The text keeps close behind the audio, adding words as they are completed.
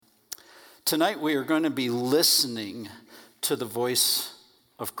Tonight we are going to be listening to the voice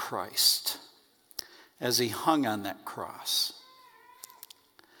of Christ as he hung on that cross.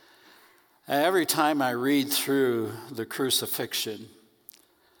 Every time I read through the crucifixion,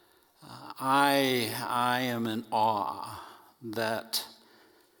 I am in awe that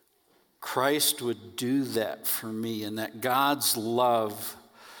Christ would do that for me, and that God's love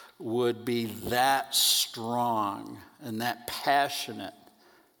would be that strong and that passionate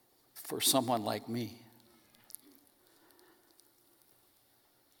for someone like me.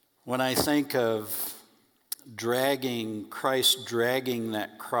 When I think of Christ dragging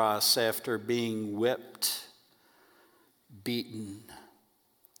that cross after being whipped, beaten,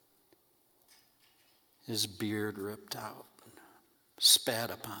 his beard ripped out,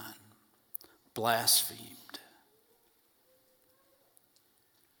 spat upon, blasphemed,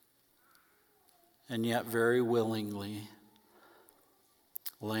 and yet very willingly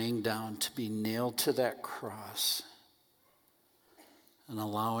laying down to be nailed to that cross and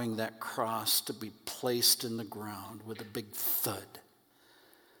allowing that cross to be placed in the ground with a big thud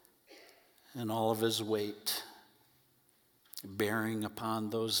and all of his weight bearing upon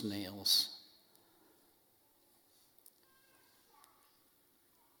those nails.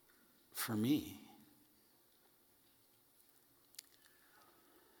 For me.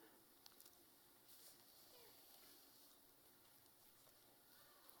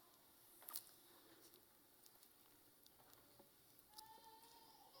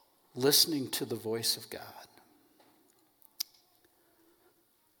 Listening to the voice of God.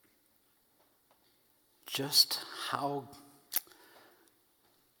 Just how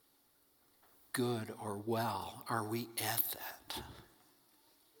good or well are we at that?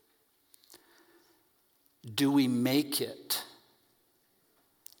 Do we make it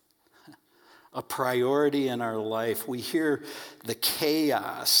a priority in our life? We hear the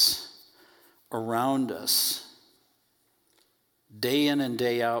chaos around us day in and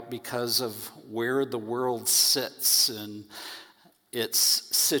day out because of where the world sits and its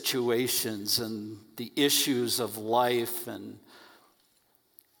situations and the issues of life. And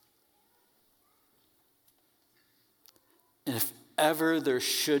if ever there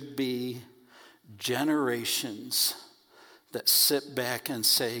should be generations that sit back and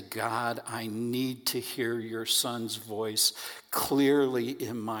say, God, I need to hear your son's voice clearly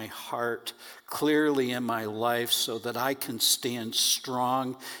in my heart, clearly in my life, so that I can stand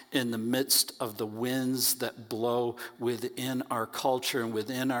strong in the midst of the winds that blow within our culture and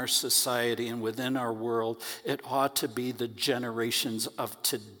within our society and within our world. It ought to be the generations of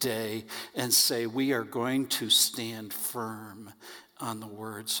today and say, we are going to stand firm on the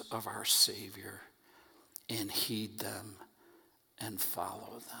words of our Savior and heed them and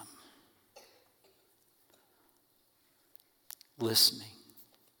follow them. Listening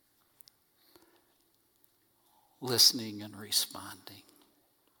and responding.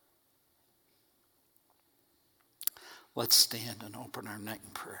 Let's stand and open our night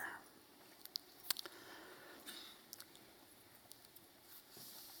in prayer.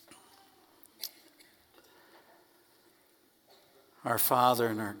 Our Father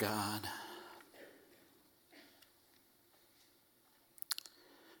and our God,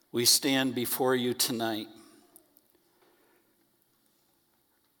 we stand before you tonight,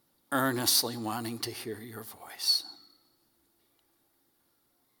 earnestly wanting to hear your voice.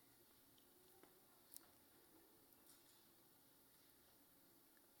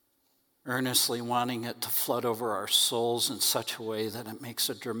 Earnestly wanting it to flood over our souls in such a way that it makes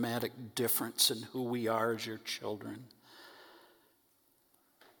a dramatic difference in who we are as your children.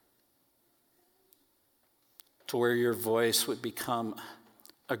 To where your voice would become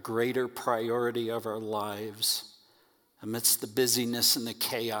a greater priority of our lives amidst the busyness and the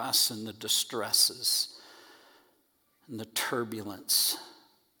chaos and the distresses and the turbulence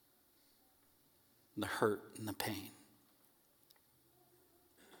and the hurt and the pain.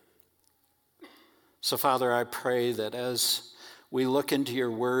 So, Father, I pray that as we look into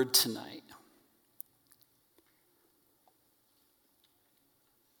your word tonight,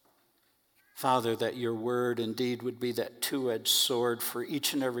 Father, that your word indeed would be that two-edged sword for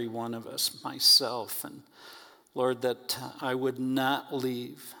each and every one of us, myself. And Lord, that I would not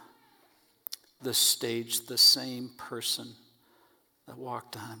leave the stage the same person that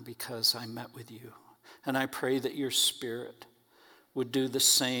walked on because I met with you. And I pray that your Spirit would do the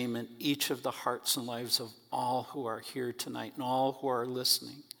same in each of the hearts and lives of all who are here tonight and all who are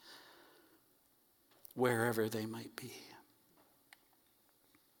listening, wherever they might be.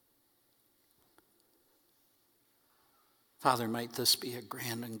 Father, might this be a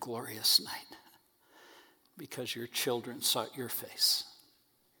grand and glorious night because your children sought your face.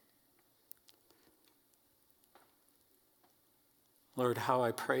 Lord, how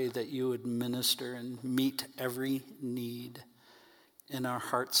I pray that you would minister and meet every need in our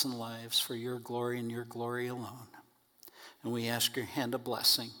hearts and lives for your glory and your glory alone. And we ask your hand of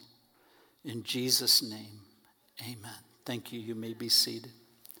blessing. In Jesus' name, amen. Thank you. You may be seated.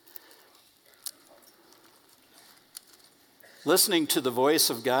 Listening to the voice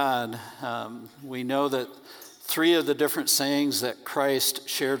of God, we know that 3 of the different sayings that Christ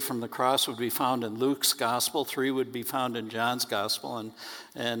shared from the cross would be found in Luke's gospel, 3 would be found in John's gospel,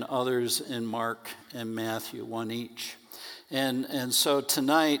 and others in Mark and Matthew, 1 each. And so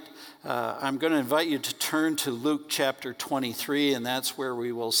tonight, I'm going to invite you to turn to Luke chapter 23, and that's where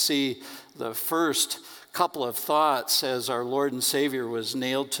we will see the first couple of thoughts as our Lord and Savior was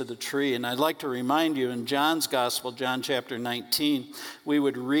nailed to the tree. And I'd like to remind you, in John's gospel, John chapter 19, we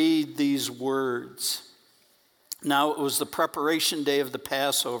would read these words. Now it was the preparation day of the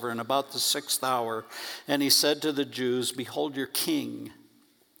Passover, and about the 6th hour, and he said to the Jews, "Behold your king."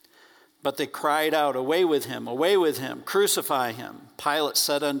 But they cried out, away with him, crucify him." Pilate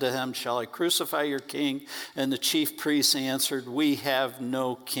said unto him, "Shall I crucify your king?" And the chief priests answered, "We have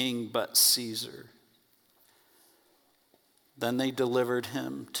no king but Caesar." Then they delivered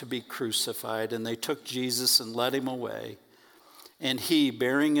him to be crucified, and they took Jesus and led him away. And he,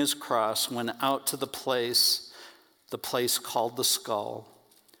 bearing his cross, went out to the place called the Skull,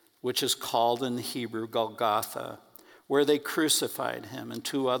 which is called in the Hebrew Golgotha, where they crucified him and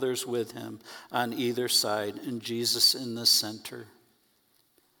 2 others with him on either side, and Jesus in the center.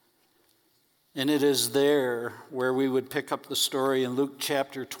 And it is there where we would pick up the story in Luke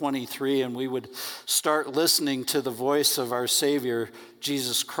chapter 23, and we would start listening to the voice of our Savior,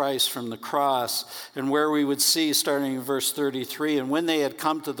 Jesus Christ, from the cross, and where we would see, starting in verse 33, "And when they had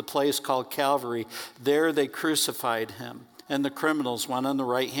come to the place called Calvary, there they crucified him, and the criminals, one on the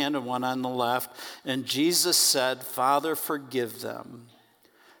right hand and one on the left. And Jesus said, Father, forgive them,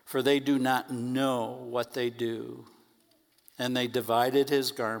 for they do not know what they do. And they divided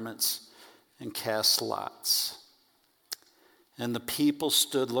his garments and cast lots. And the people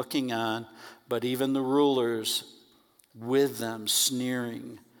stood looking on, but even the rulers with them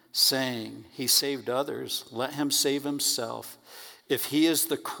sneering, saying, He saved others, let him save himself, if he is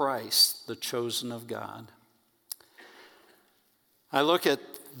the Christ, the chosen of God. I look at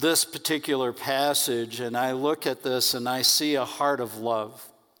this particular passage, and I look at this, and I see a heart of love.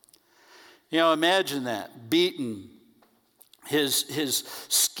 You know, imagine that, beaten, his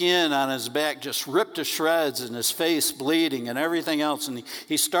skin on his back just ripped to shreds, and his face bleeding and everything else. And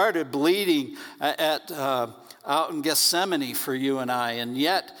he started bleeding out in Gethsemane for you and I. And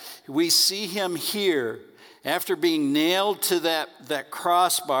yet we see him here after being nailed to that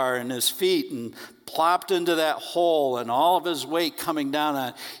crossbar in his feet and plopped into that hole and all of his weight coming down on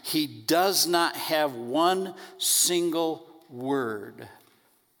it. He does not have one single word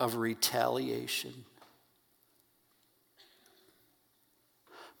of retaliation,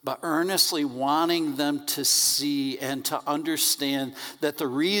 but earnestly wanting them to see and to understand that the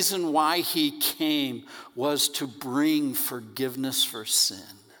reason why he came was to bring forgiveness for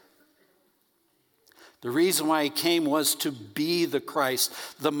sin. The reason why he came was to be the Christ,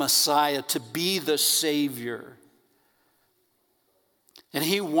 the Messiah, to be the Savior. And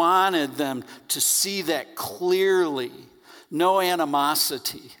he wanted them to see that clearly, no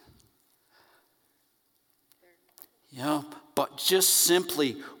animosity. You know, but just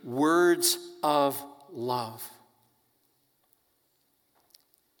simply words of love.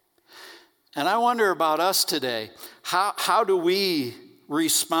 And I wonder about us today. How do we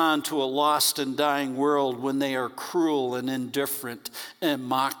respond to a lost and dying world when they are cruel and indifferent and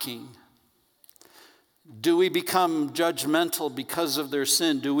mocking? Do we become judgmental because of their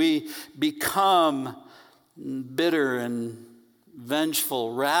sin? Do we become bitter and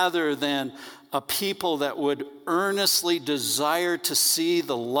vengeful rather than a people that would earnestly desire to see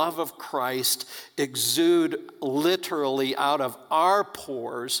the love of Christ exude literally out of our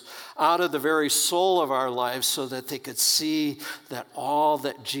pores, out of the very soul of our lives, so that they could see that all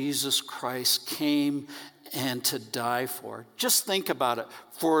that Jesus Christ came and to die for? Just think about it.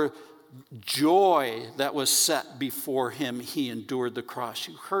 For joy that was set before him, he endured the cross.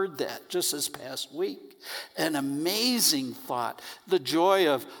 You heard that just this past week. An amazing thought. The joy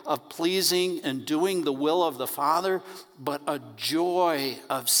of pleasing and doing the will of the Father, but a joy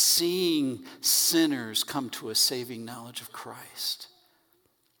of seeing sinners come to a saving knowledge of Christ.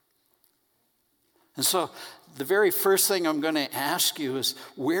 And so the very first thing I'm going to ask you is,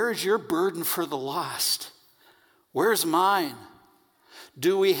 where is your burden for the lost? Where's mine?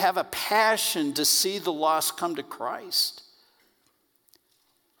 Do we have a passion to see the lost come to Christ?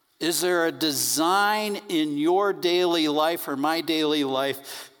 Is there a design in your daily life or my daily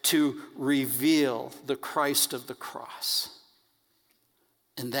life to reveal the Christ of the cross?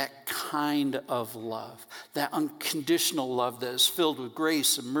 And that kind of love, that unconditional love that is filled with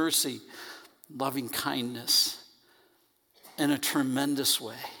grace and mercy, loving kindness in a tremendous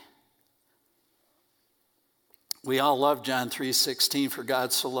way. We all love John 3:16, for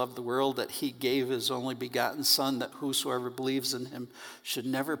God so loved the world that he gave his only begotten Son, that whosoever believes in him should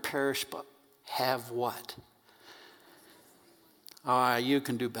never perish but have what? Ah, you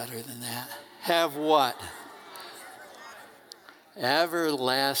can do better than that. Have what?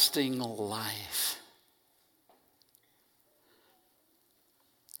 Everlasting life.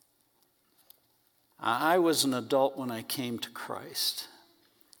 I was an adult when I came to Christ.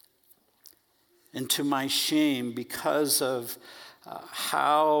 And to my shame, because of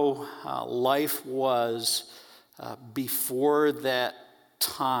how life was before that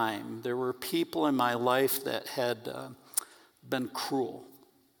time, there were people in my life that had been cruel.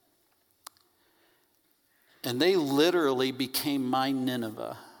 And they literally became my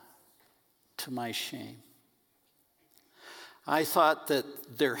Nineveh, to my shame. I thought that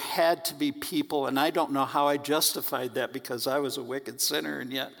there had to be people, and I don't know how I justified that because I was a wicked sinner,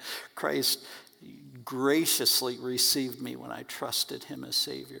 and yet Christ graciously received me when I trusted him as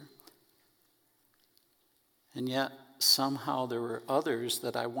Savior. And yet, somehow there were others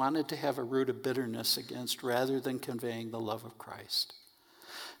that I wanted to have a root of bitterness against rather than conveying the love of Christ.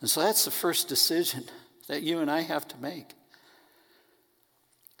 And so that's the first decision that you and I have to make.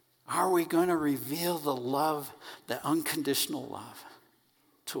 Are we going to reveal the love, the unconditional love,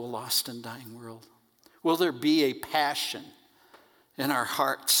 to a lost and dying world? Will there be a passion in our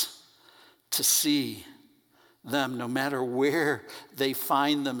hearts to see them, no matter where they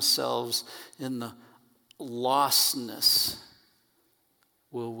find themselves in the lostness?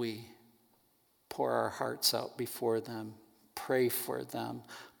 Will we pour our hearts out before them, pray for them,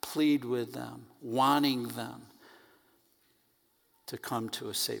 plead with them, wanting them to come to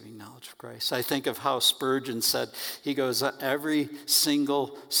a saving knowledge of Christ? I think of how Spurgeon said, he goes, every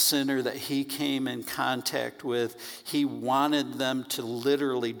single sinner that he came in contact with, he wanted them to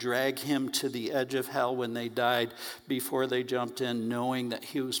literally drag him to the edge of hell when they died before they jumped in, knowing that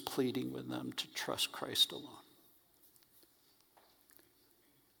he was pleading with them to trust Christ alone.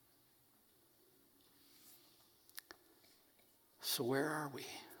 So where are we?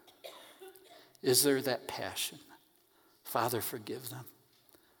 Is there that passion? Father, forgive them.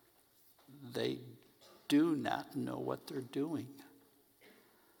 They do not know what they're doing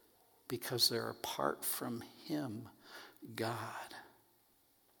because they're apart from him, God.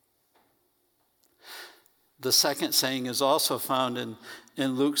 The second saying is also found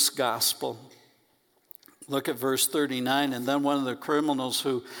in Luke's gospel. Look at verse 39. And then one of the criminals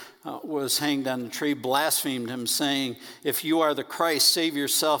who was hanged on the tree blasphemed him, saying, if you are the Christ, save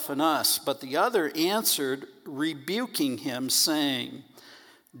yourself and us. But the other answered, rebuking him, saying,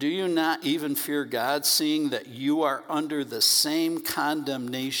 do you not even fear God, seeing that you are under the same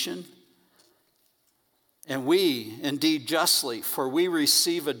condemnation? And we, indeed justly, for we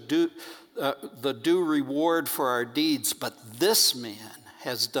receive the due reward for our deeds, but this man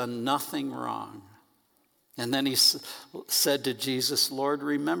has done nothing wrong. And then he said to Jesus, Lord,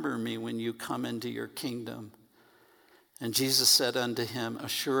 remember me when you come into your kingdom. And Jesus said unto him,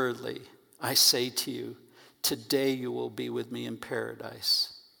 assuredly, I say to you, today you will be with me in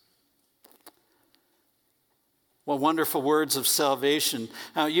paradise. What wonderful words of salvation.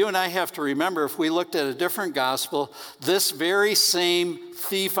 Now, you and I have to remember, if we looked at a different gospel, this very same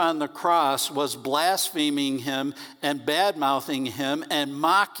thief on the cross was blaspheming him and bad-mouthing him and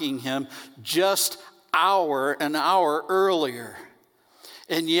mocking him just an hour earlier.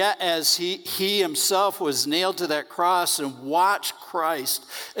 And yet, as he himself was nailed to that cross and watched Christ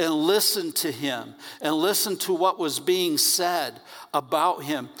and listened to him and listened to what was being said about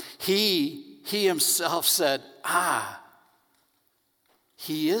him, he himself said,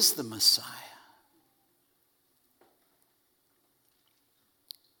 he is the Messiah.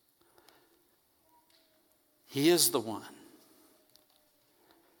 He is the one.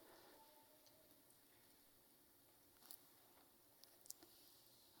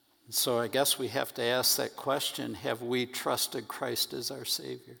 So I guess we have to ask that question, have we trusted Christ as our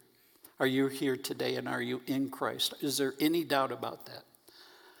Savior? Are you here today and are you in Christ? Is there any doubt about that?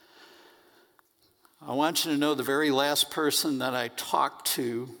 I want you to know the very last person that I talked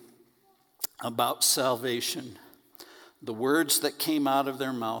to about salvation, the words that came out of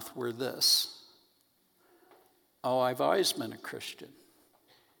their mouth were this: oh, I've always been a Christian.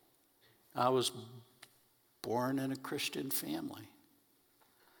 I was born in a Christian family.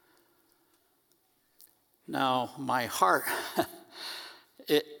 Now, my heart,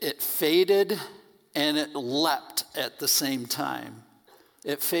 it faded and it leapt at the same time.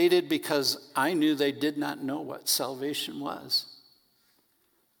 It faded because I knew they did not know what salvation was.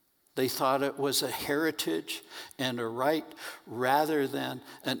 They thought it was a heritage and a right rather than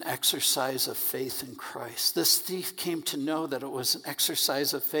an exercise of faith in Christ. This thief came to know that it was an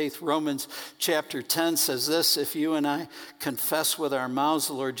exercise of faith. Romans chapter 10 says this: if you and I confess with our mouths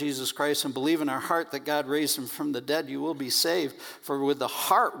the Lord Jesus Christ and believe in our heart that God raised him from the dead, you will be saved. For with the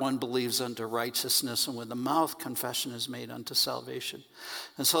heart one believes unto righteousness, and with the mouth confession is made unto salvation.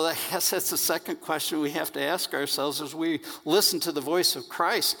 And so I guess that's the second question we have to ask ourselves as we listen to the voice of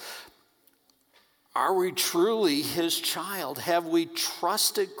Christ. Are we truly his child? Have we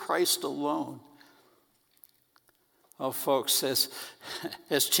trusted Christ alone? Oh, folks,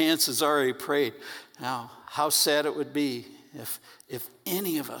 as Chance has already prayed, now, how sad it would be if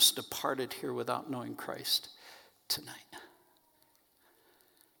any of us departed here without knowing Christ tonight.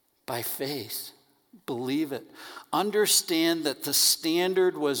 By faith, believe it. Understand that the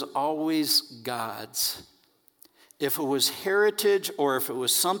standard was always God's. If it was heritage or if it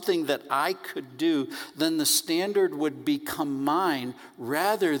was something that I could do, then the standard would become mine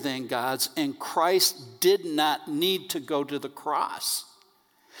rather than God's, and Christ did not need to go to the cross.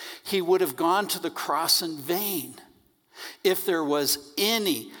 He would have gone to the cross in vain. If there was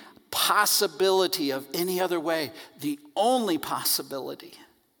any possibility of any other way, the only possibility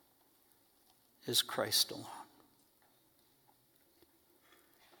is Christ alone.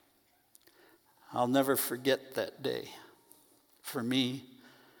 I'll never forget that day. For me,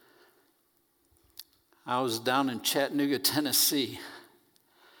 I was down in Chattanooga, Tennessee,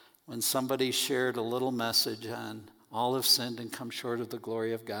 when somebody shared a little message on all have sinned and come short of the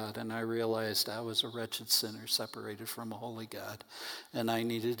glory of God, and I realized I was a wretched sinner separated from a holy God, and I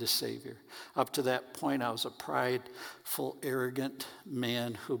needed a Savior. Up to that point, I was a prideful, arrogant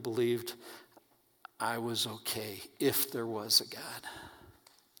man who believed I was okay if there was a God.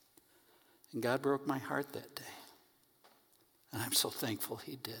 And God broke my heart that day. And I'm so thankful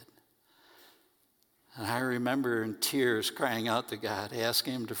he did. And I remember in tears crying out to God,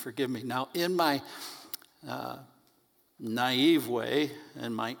 asking him to forgive me. Now, in my naive way,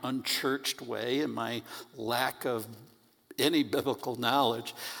 in my unchurched way, in my lack of any biblical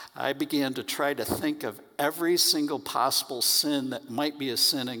knowledge, I began to try to think of every single possible sin that might be a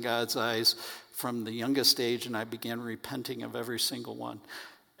sin in God's eyes from the youngest age, and I began repenting of every single one.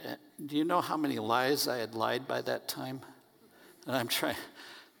 Do you know how many lies I had lied by that time? And I'm trying,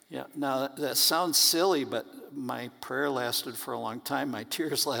 now that sounds silly, but my prayer lasted for a long time. My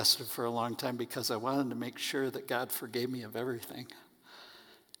tears lasted for a long time because I wanted to make sure that God forgave me of everything.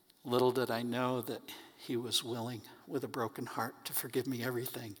 Little did I know that he was willing, with a broken heart, to forgive me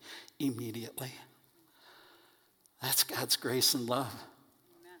everything immediately. That's God's grace and love.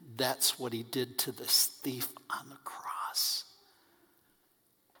 Amen. That's what he did to this thief on the cross.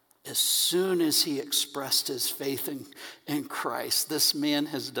 As soon as he expressed his faith in Christ, this man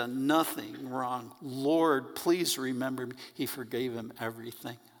has done nothing wrong. Lord, please remember me. He forgave him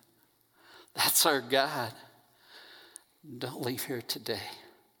everything. That's our God. Don't leave here today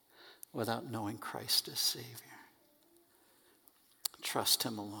without knowing Christ as Savior. Trust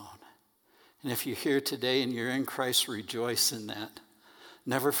him alone. And if you're here today and you're in Christ, rejoice in that.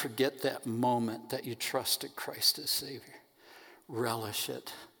 Never forget that moment that you trusted Christ as Savior. Relish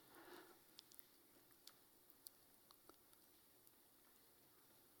it.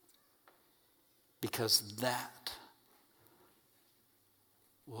 Because that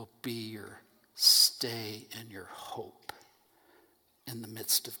will be your stay and your hope in the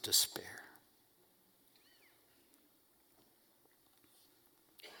midst of despair.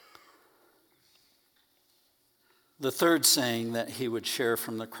 The third saying that he would share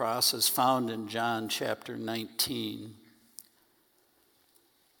from the cross is found in John chapter 19.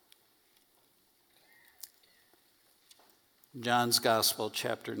 John's Gospel,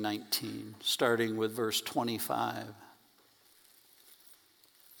 chapter 19, starting with verse 25.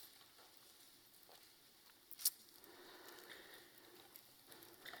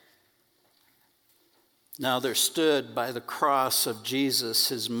 Now there stood by the cross of Jesus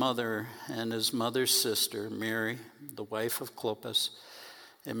his mother and his mother's sister, Mary, the wife of Clopas,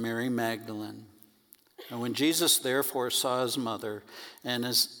 and Mary Magdalene. And when Jesus therefore saw his mother and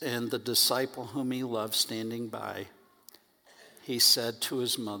the disciple whom he loved standing by, he said to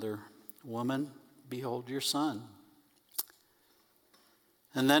his mother, "Woman, behold your son."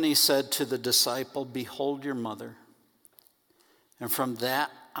 And then he said to the disciple, "Behold your mother." And from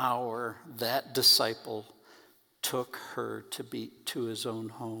that hour, that disciple took her to his own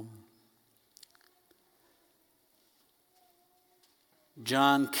home.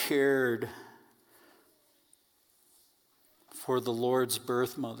 John cared for the Lord's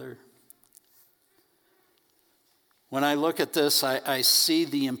birth mother. When I look at this, I see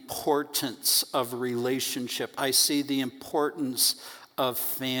the importance of relationship. I see the importance of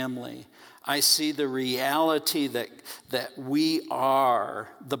family. I see the reality that we are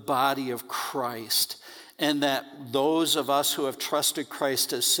the body of Christ, and that those of us who have trusted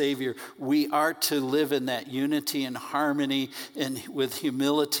Christ as Savior, we are to live in that unity and harmony and with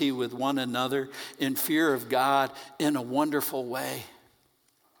humility with one another, in fear of God, in a wonderful way.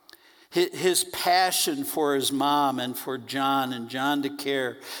 His passion for his mom and for John and John to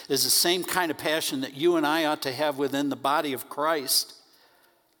care is the same kind of passion that you and I ought to have within the body of Christ.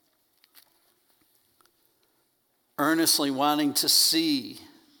 Earnestly wanting to see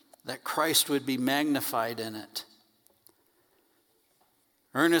that Christ would be magnified in it.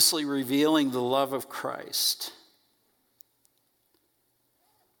 Earnestly revealing the love of Christ.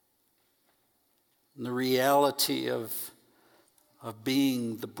 And the reality of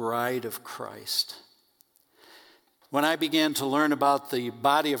being the bride of Christ. When I began to learn about the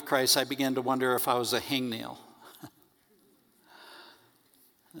body of Christ, I began to wonder if I was a hangnail.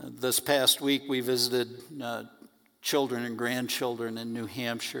 This past week, we visited children and grandchildren in New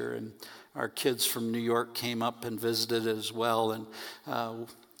Hampshire, and our kids from New York came up and visited as well, and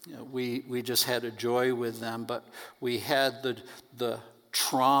we just had a joy with them. But we had the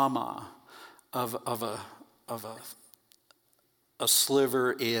trauma of a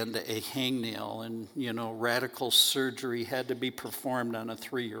sliver and a hangnail, and radical surgery had to be performed on a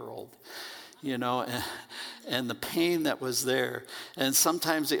 3-year-old. And the pain that was there. And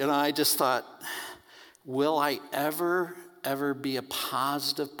sometimes, I just thought, will I ever be a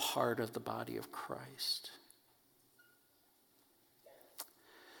positive part of the body of Christ?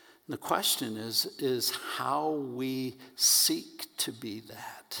 And the question is how we seek to be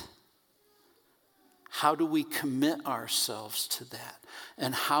that. How do we commit ourselves to that?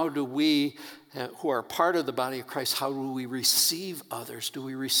 And how do we, who are part of the body of Christ, how do we receive others? Do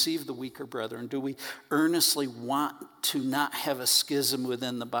we receive the weaker brethren? Do we earnestly want to not have a schism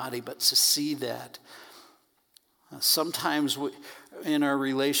within the body, but to see that? Sometimes in our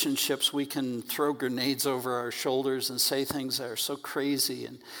relationships, we can throw grenades over our shoulders and say things that are so crazy,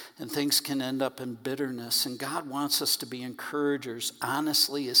 and things can end up in bitterness. And God wants us to be encouragers,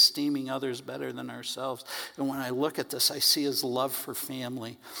 honestly esteeming others better than ourselves. And when I look at this, I see his love for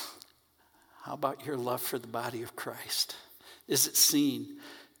family. How about your love for the body of Christ? Is it seen?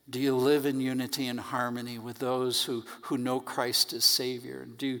 Do you live in unity and harmony with those who know Christ as Savior?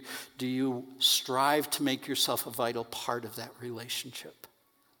 Do you strive to make yourself a vital part of that relationship?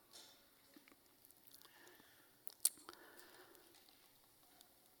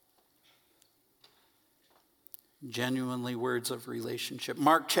 Genuinely words of relationship.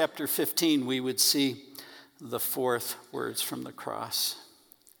 Mark chapter 15, we would see the fourth words from the cross.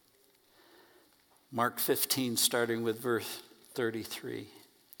 Mark 15, starting with verse 33.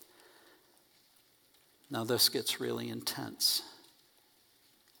 Now this gets really intense.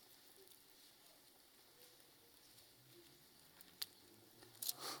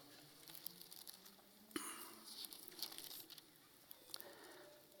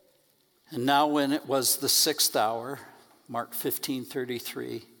 And now when it was the 6th hour, Mark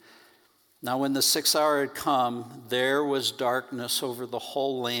 15:33, now when the 6th hour had come, there was darkness over the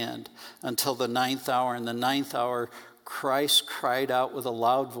whole land until the 9th hour. And the 9th hour, Christ cried out with a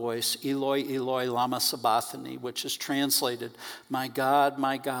loud voice, Eloi, Eloi, lama sabachthani, which is translated, my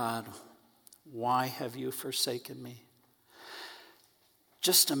God, why have you forsaken me?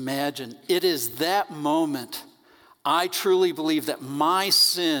 Just imagine, it is that moment, I truly believe that my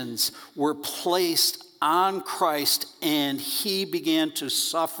sins were placed on Christ, and he began to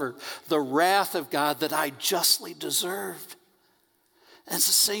suffer the wrath of God that I justly deserved. And it's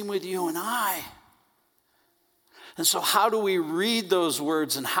the same with you and I. And so how do we read those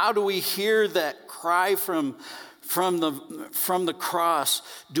words, and how do we hear that cry from the cross?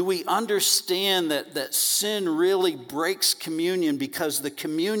 Do we understand that sin really breaks communion, because the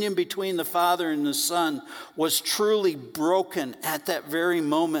communion between the Father and the Son was truly broken at that very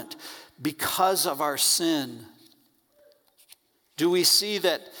moment because of our sin? Do we see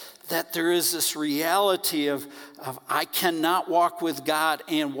that there is this reality of I cannot walk with God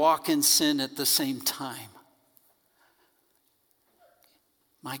and walk in sin at the same time?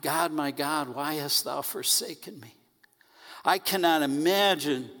 My God, why hast thou forsaken me? I cannot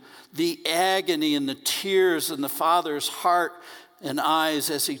imagine the agony and the tears in the Father's heart and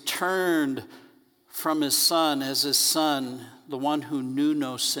eyes as he turned from his Son, as his Son, the one who knew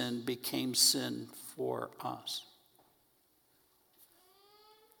no sin, became sin for us.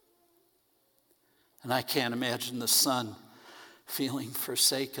 And I can't imagine the Son feeling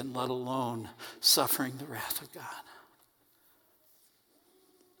forsaken, let alone suffering the wrath of God.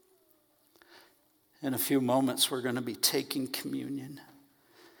 In a few moments, we're going to be taking communion.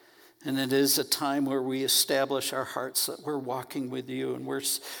 And it is a time where we establish our hearts that we're walking with you and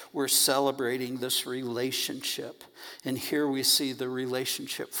we're celebrating this relationship. And here we see the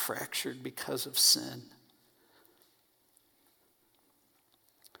relationship fractured because of sin.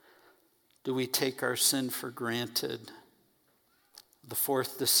 Do we take our sin for granted? The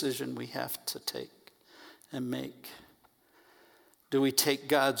fourth decision we have to take and make. Do we take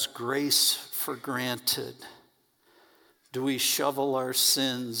God's grace for granted? Do we shovel our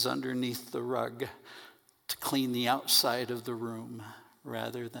sins underneath the rug to clean the outside of the room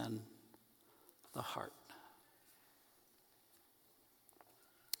rather than the heart?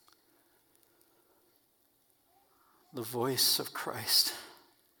 The voice of Christ.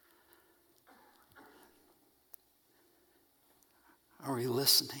 Are we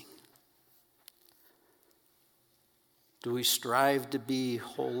listening? Do we strive to be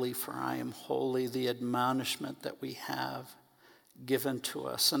holy, for I am holy, the admonishment that we have given to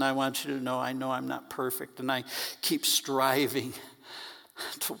us? And I want you to know I know I'm not perfect, and I keep striving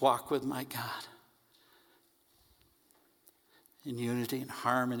to walk with my God in unity and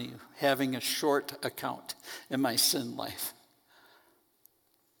harmony, having a short account in my sin life.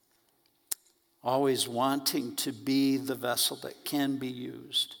 Always wanting to be the vessel that can be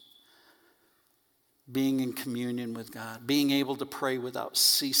used. Being in communion with God. Being able to pray without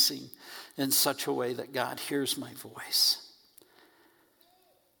ceasing in such a way that God hears my voice.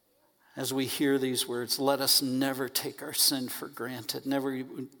 As we hear these words, let us never take our sin for granted. Never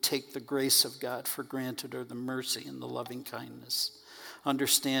take the grace of God for granted or the mercy and the loving kindness.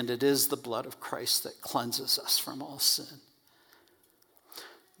 Understand it is the blood of Christ that cleanses us from all sin.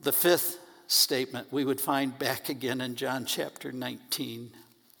 The fifth statement we would find back again in John chapter 19.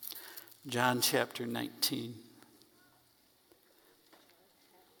 John chapter 19.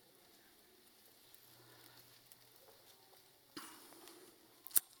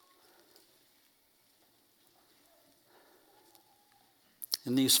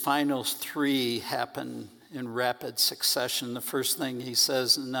 And these final three happen in rapid succession. The first thing he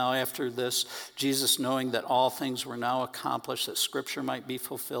says, now after this, Jesus, knowing that all things were now accomplished, that Scripture might be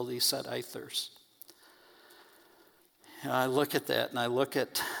fulfilled, he said, I thirst. And I look at that, and I look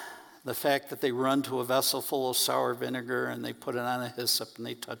at the fact that they run to a vessel full of sour vinegar, and they put it on a hyssop, and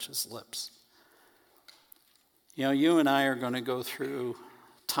they touch his lips. You know, you and I are going to go through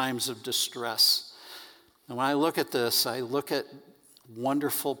times of distress. And when I look at this, I look at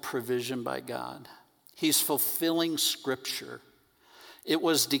wonderful provision by God. He's fulfilling Scripture. It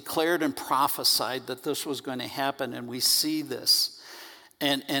was declared and prophesied that this was going to happen, and we see this.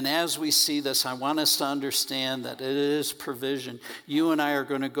 And as we see this, I want us to understand that it is provision. You and I are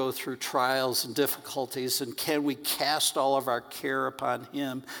going to go through trials and difficulties, and can we cast all of our care upon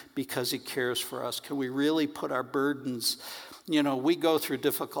him because he cares for us? Can we really put our burdens? You know, we go through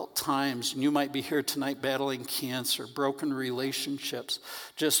difficult times, and you might be here tonight battling cancer, broken relationships,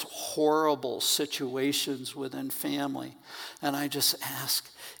 just horrible situations within family. And I just ask,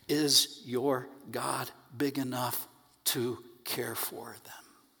 is your God big enough to care for them?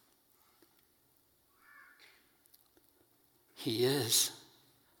 He is.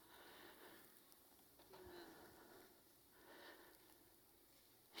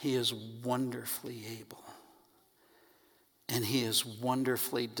 He is wonderfully able. And he is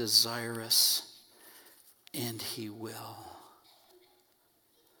wonderfully desirous, and he will.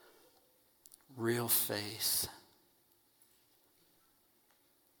 Real faith.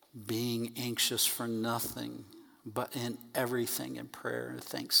 Being anxious for nothing, but in everything in prayer and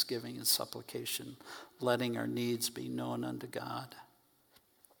thanksgiving and supplication, letting our needs be known unto God,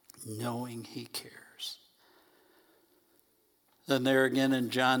 knowing he cares. Then there again in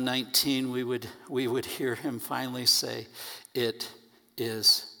John 19, we would hear him finally say, it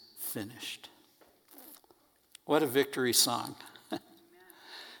is finished. What a victory song.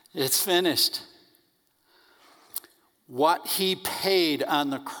 It's finished. What he paid on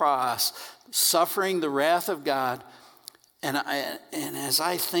the cross, suffering the wrath of God. And as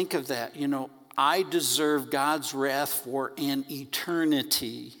I think of that, you know, I deserve God's wrath for an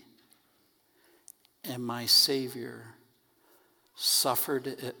eternity. And my Savior suffered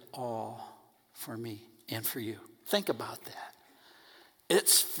it all for me and for you. Think about that.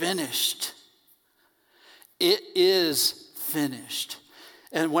 It's finished. It is finished.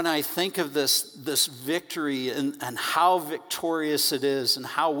 And when I think of this victory and how victorious it is and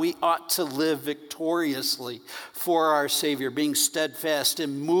how we ought to live victoriously for our Savior, being steadfast,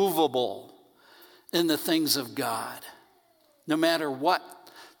 immovable, in the things of God, no matter what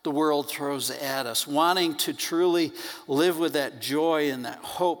the world throws at us, wanting to truly live with that joy and that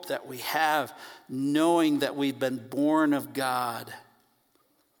hope that we have, knowing that we've been born of God,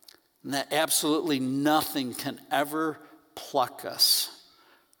 and that absolutely nothing can ever pluck us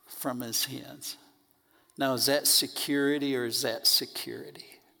from his hands. Now, is that security or is that security?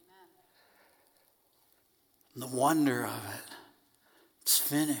 And the wonder of it, it's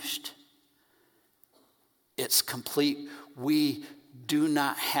finished. It's complete. We do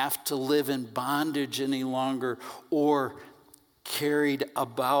not have to live in bondage any longer or carried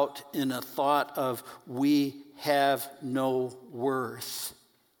about in a thought of we have no worth.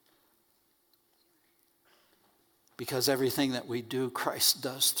 Because everything that we do, Christ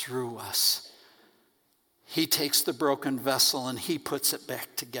does through us. He takes the broken vessel and he puts it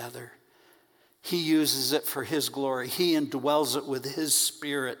back together. He uses it for his glory. He indwells it with his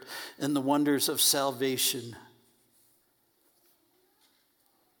spirit in the wonders of salvation.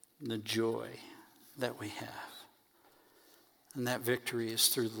 And the joy that we have. And that victory is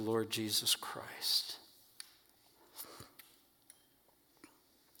through the Lord Jesus Christ.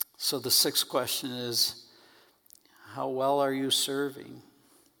 So the sixth question is, how well are you serving?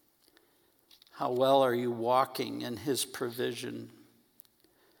 How well are you walking in his provision?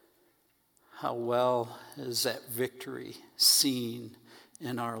 How well is that victory seen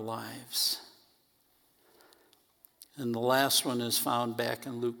in our lives? And the last one is found back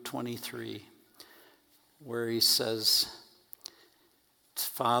in Luke 23, where he says,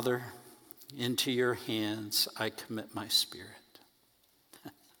 Father, into your hands I commit my spirit.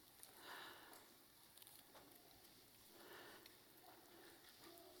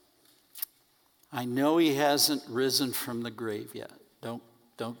 I know he hasn't risen from the grave yet.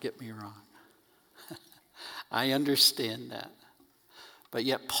 Don't get me wrong. I understand that. But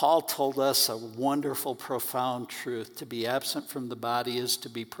yet Paul told us a wonderful, profound truth. To be absent from the body is to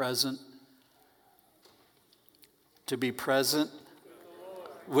be present. To be present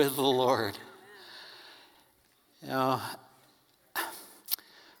with the Lord. You know,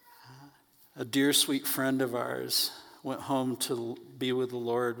 a dear, sweet friend of ours went home to be with the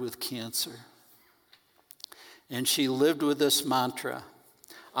Lord with cancer. And she lived with this mantra,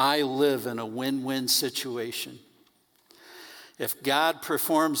 I live in a win-win situation. If God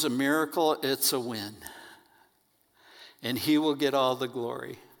performs a miracle, it's a win. And he will get all the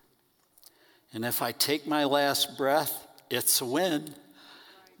glory. And if I take my last breath, it's a win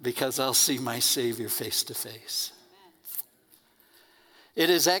because I'll see my Savior face to face. It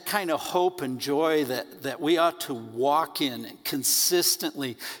is that kind of hope and joy that we ought to walk in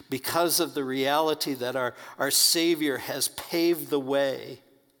consistently because of the reality that our Savior has paved the way.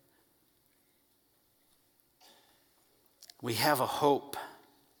 We have a hope.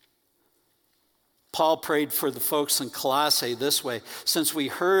 Paul prayed for the folks in Colossae this way, since we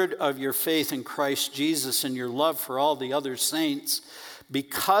heard of your faith in Christ Jesus and your love for all the other saints,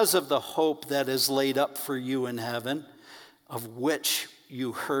 because of the hope that is laid up for you in heaven, of which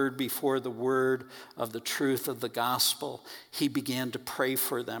you heard before the word of the truth of the gospel, he began to pray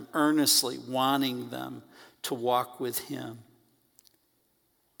for them, earnestly wanting them to walk with him.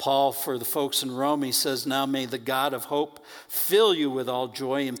 Paul, for the folks in Rome, he says, now may the God of hope fill you with all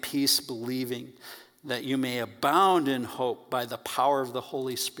joy and peace, believing that you may abound in hope by the power of the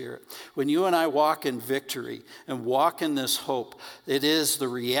Holy Spirit. When you and I walk in victory and walk in this hope, it is the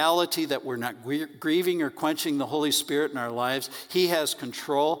reality that we're not grieving or quenching the Holy Spirit in our lives. He has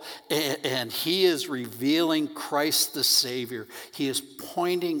control, and he is revealing Christ the Savior. He is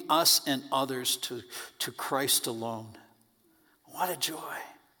pointing us and others to Christ alone. What a joy.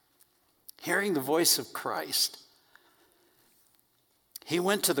 Hearing the voice of Christ. He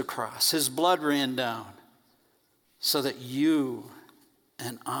went to the cross. His blood ran down so that you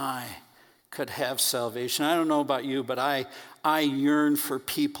and I could have salvation. I don't know about you, but I yearn for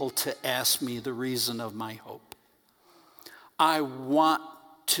people to ask me the reason of my hope. I want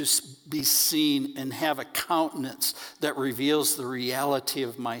to be seen and have a countenance that reveals the reality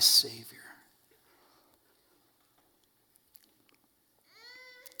of my Savior.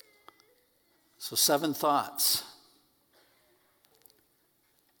 So 7 thoughts.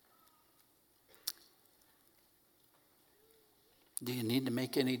 Do you need to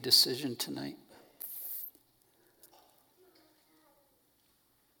make any decision tonight?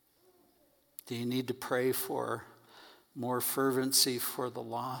 Do you need to pray for more fervency for the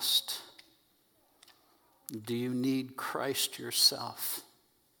lost? Do you need Christ yourself?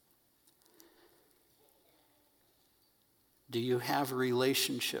 Do you have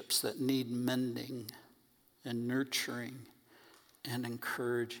relationships that need mending and nurturing and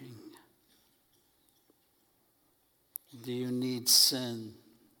encouraging? Do you need sin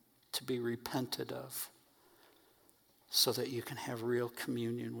to be repented of so that you can have real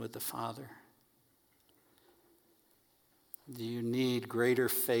communion with the Father? Do you need greater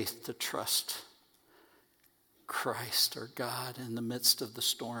faith to trust Christ or God in the midst of the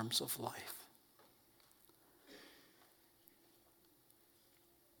storms of life?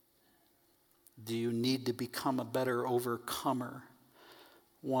 Do you need to become a better overcomer,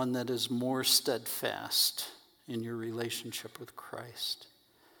 one that is more steadfast in your relationship with Christ?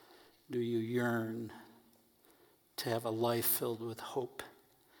 Do you yearn to have a life filled with hope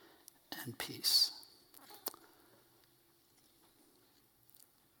and peace?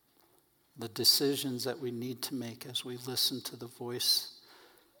 The decisions that we need to make as we listen to the voice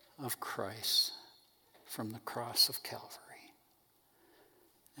of Christ from the cross of Calvary,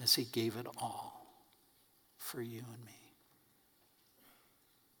 as he gave it all for you and me.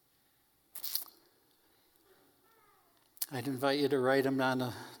 I'd invite you to write them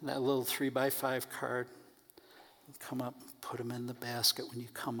on that little 3x5 card. Come up, put them in the basket when you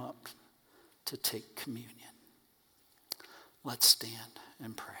come up to take communion. Let's stand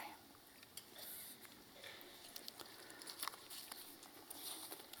and pray.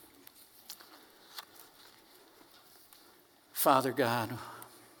 Father God,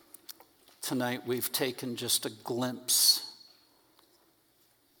 tonight we've taken just a glimpse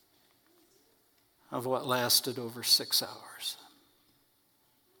of what lasted over 6 hours.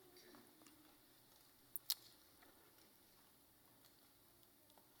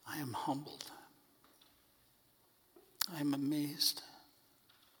 I am humbled. I am amazed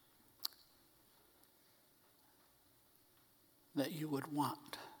that you would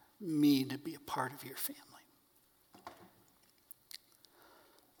want me to be a part of your family.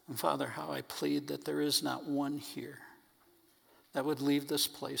 And Father, how I plead that there is not one here that would leave this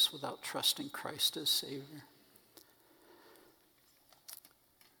place without trusting Christ as Savior.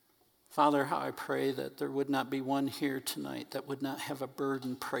 Father, how I pray that there would not be one here tonight that would not have a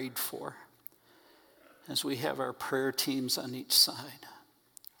burden prayed for as we have our prayer teams on each side.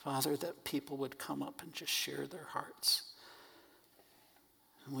 Father, that people would come up and just share their hearts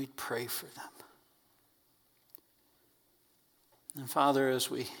and we'd pray for them. And Father,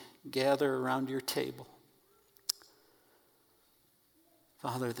 as we gather around your table,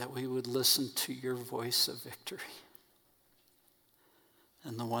 Father, that we would listen to your voice of victory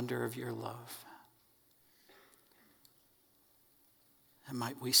and the wonder of your love. And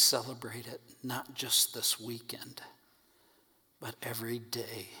might we celebrate it not just this weekend, but every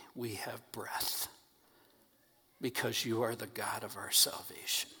day we have breath, because you are the God of our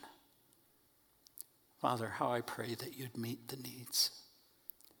salvation. Father, how I pray that you'd meet the needs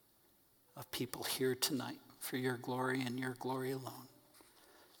of people here tonight for your glory and your glory alone.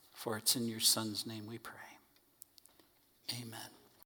 For it's in your Son's name we pray. Amen.